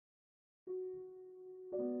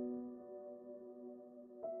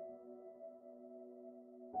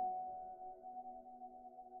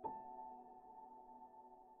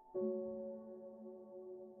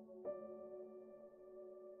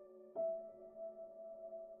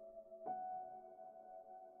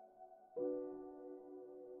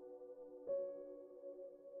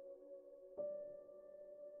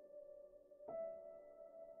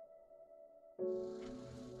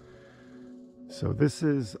So this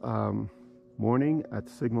is morning at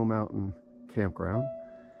Signal Mountain Campground,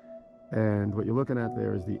 and what you're looking at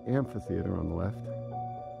there is the amphitheater on the left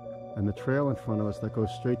and the trail in front of us that goes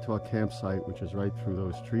straight to our campsite, which is right through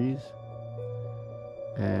those trees.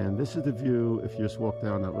 And this is the view if you just walk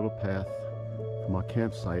down that little path from our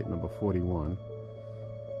campsite number 41.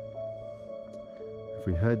 If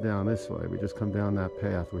we head down this way, we just come down that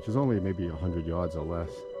path, which is only maybe 100 yards or less,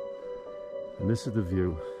 and this is the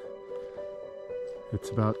view. It's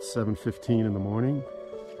about 7:15 in the morning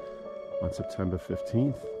on September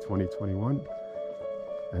 15th, 2021,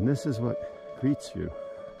 and this is what greets you.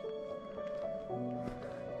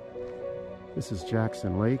 This is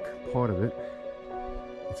Jackson Lake, part of it.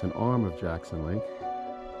 It's an arm of Jackson Lake.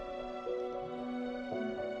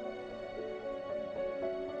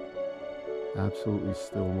 Absolutely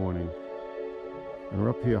still morning. And we're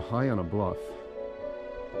up here high on a bluff.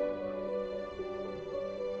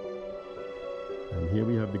 And here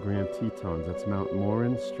we have the Grand Tetons. That's Mount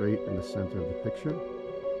Morin, straight in the center of the picture.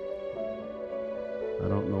 I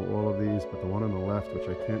don't know all of these, but the one on the left, which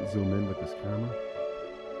I can't zoom in with this camera,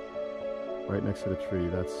 right next to the tree,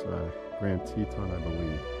 that's Grand Teton, I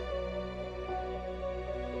believe.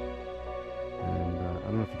 And I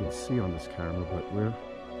don't know if you can see on this camera, but we're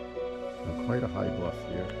on quite a high bluff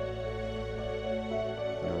here,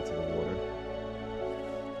 down to the water.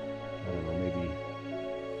 I don't know, maybe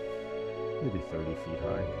 30 feet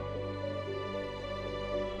high.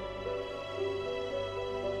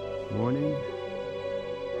 Morning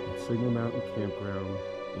at Signal Mountain Campground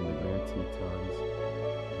in the Grand Teton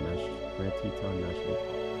National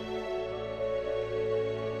Park.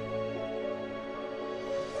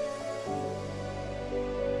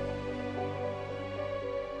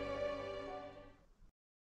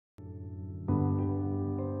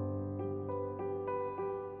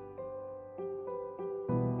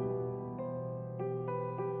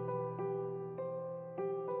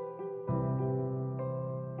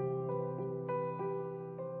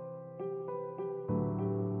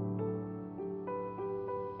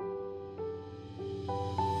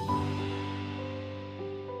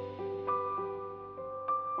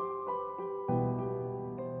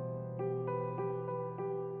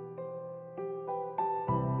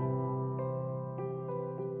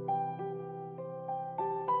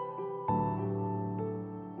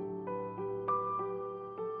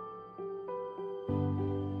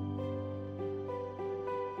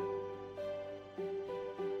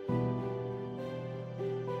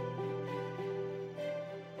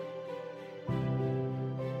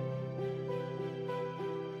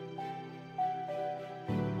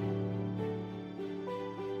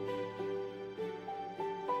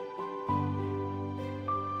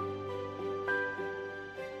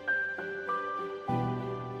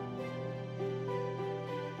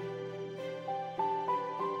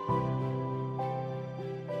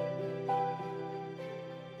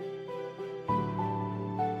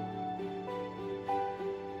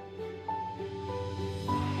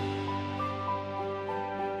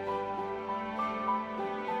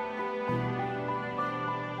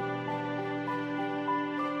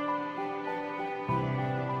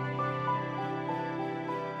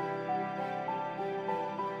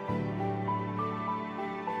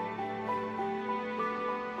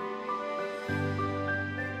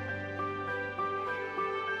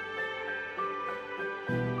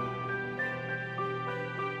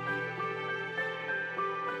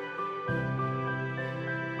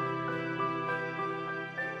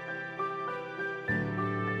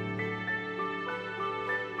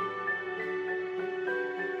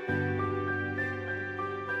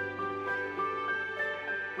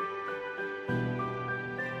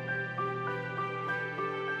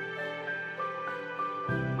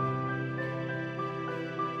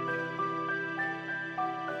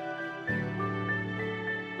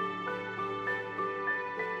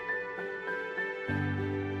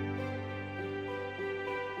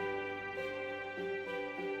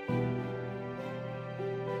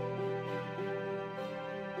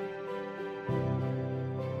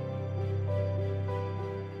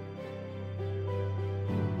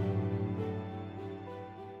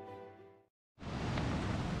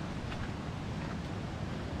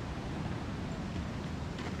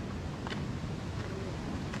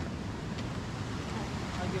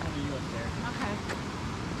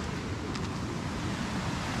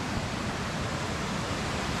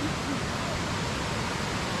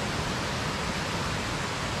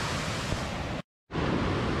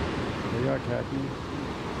 Khaki.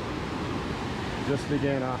 Just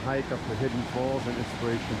began our hike up the Hidden Falls and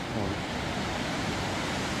Inspiration Point.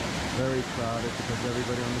 Very crowded because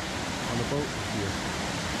everybody on the boat is here.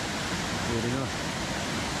 appreciating us.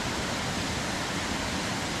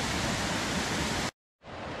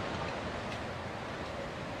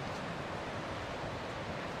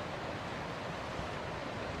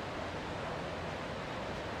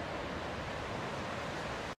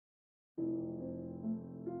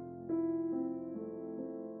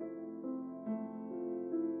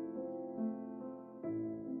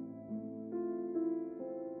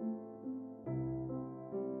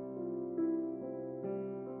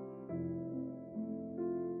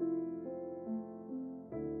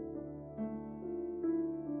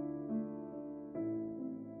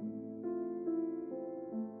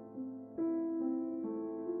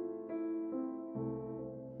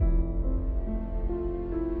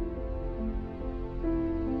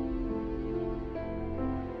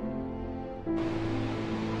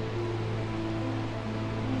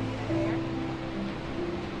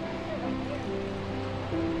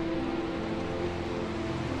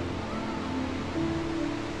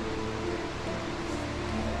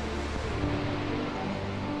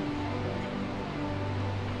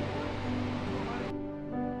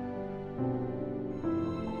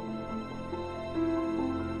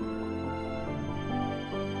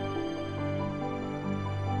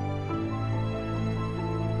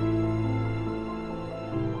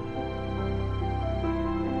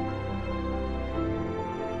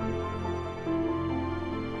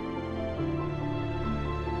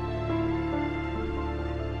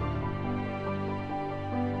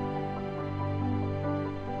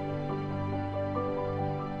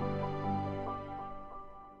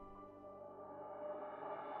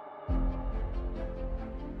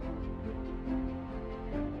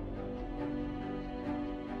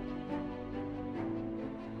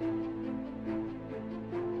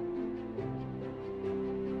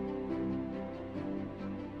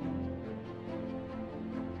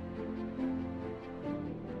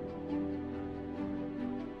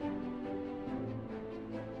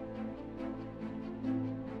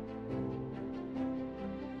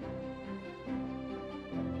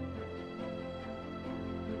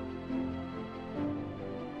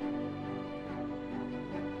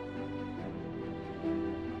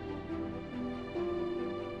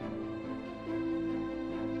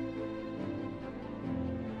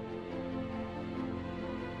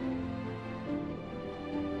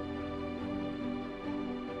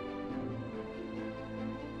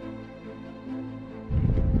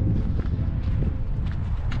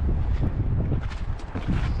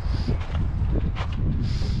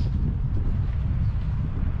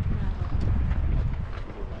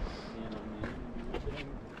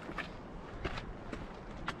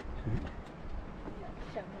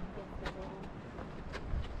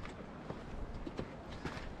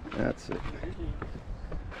 That's it. I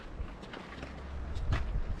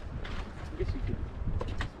guess you could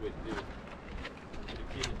switch to it.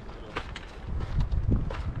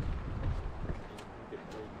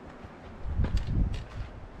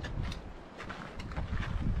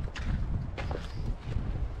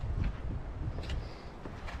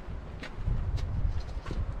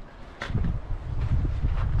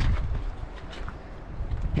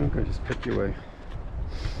 Okay, just pick your way.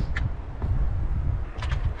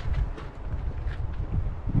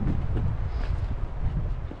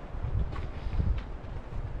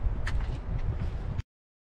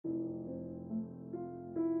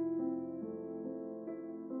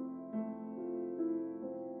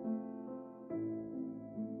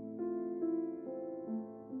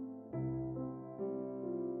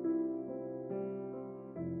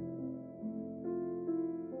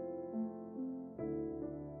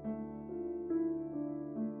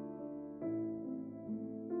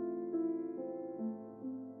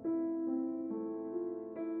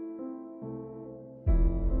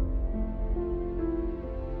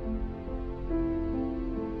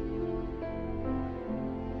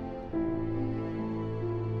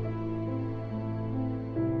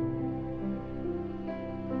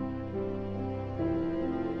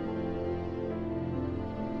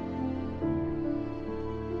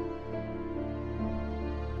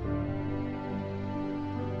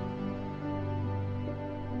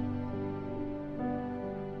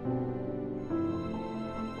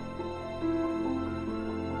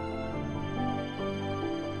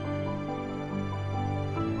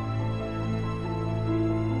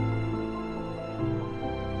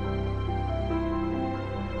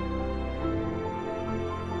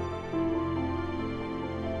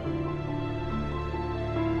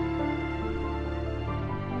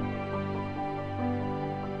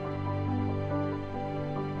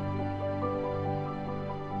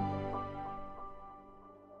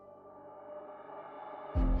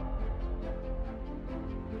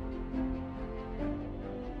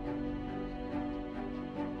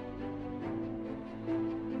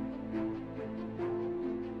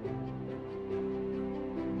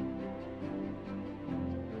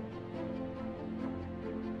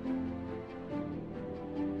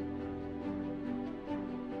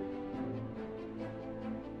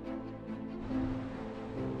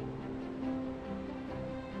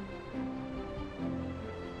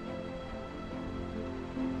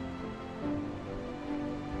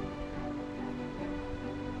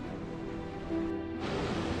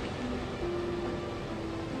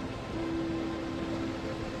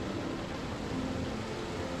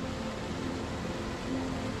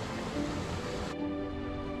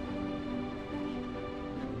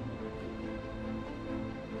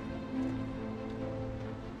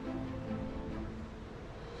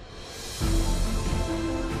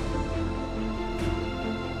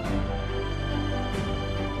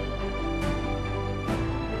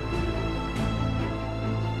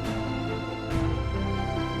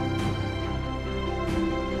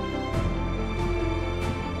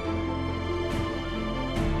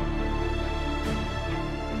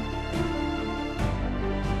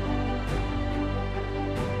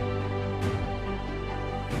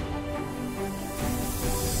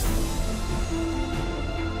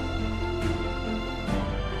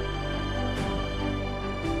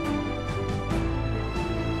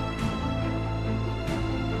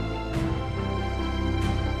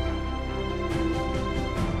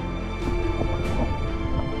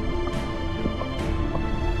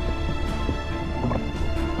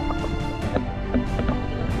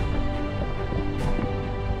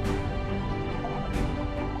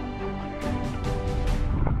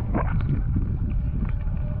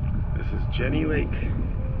 Jenny Lake.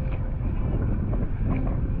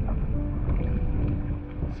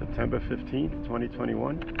 September 15th,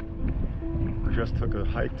 2021. We just took a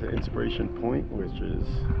hike to Inspiration Point, which is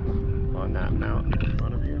on that mountain in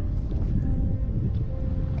front of you.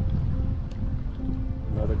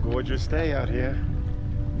 Another gorgeous day out here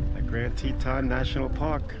at Grand Teton National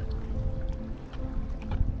Park.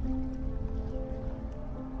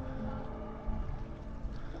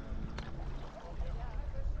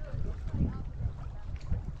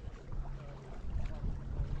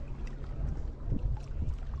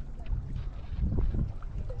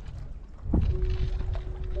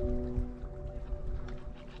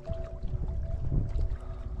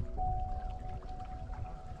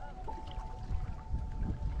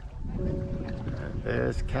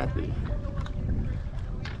 There's Kathy.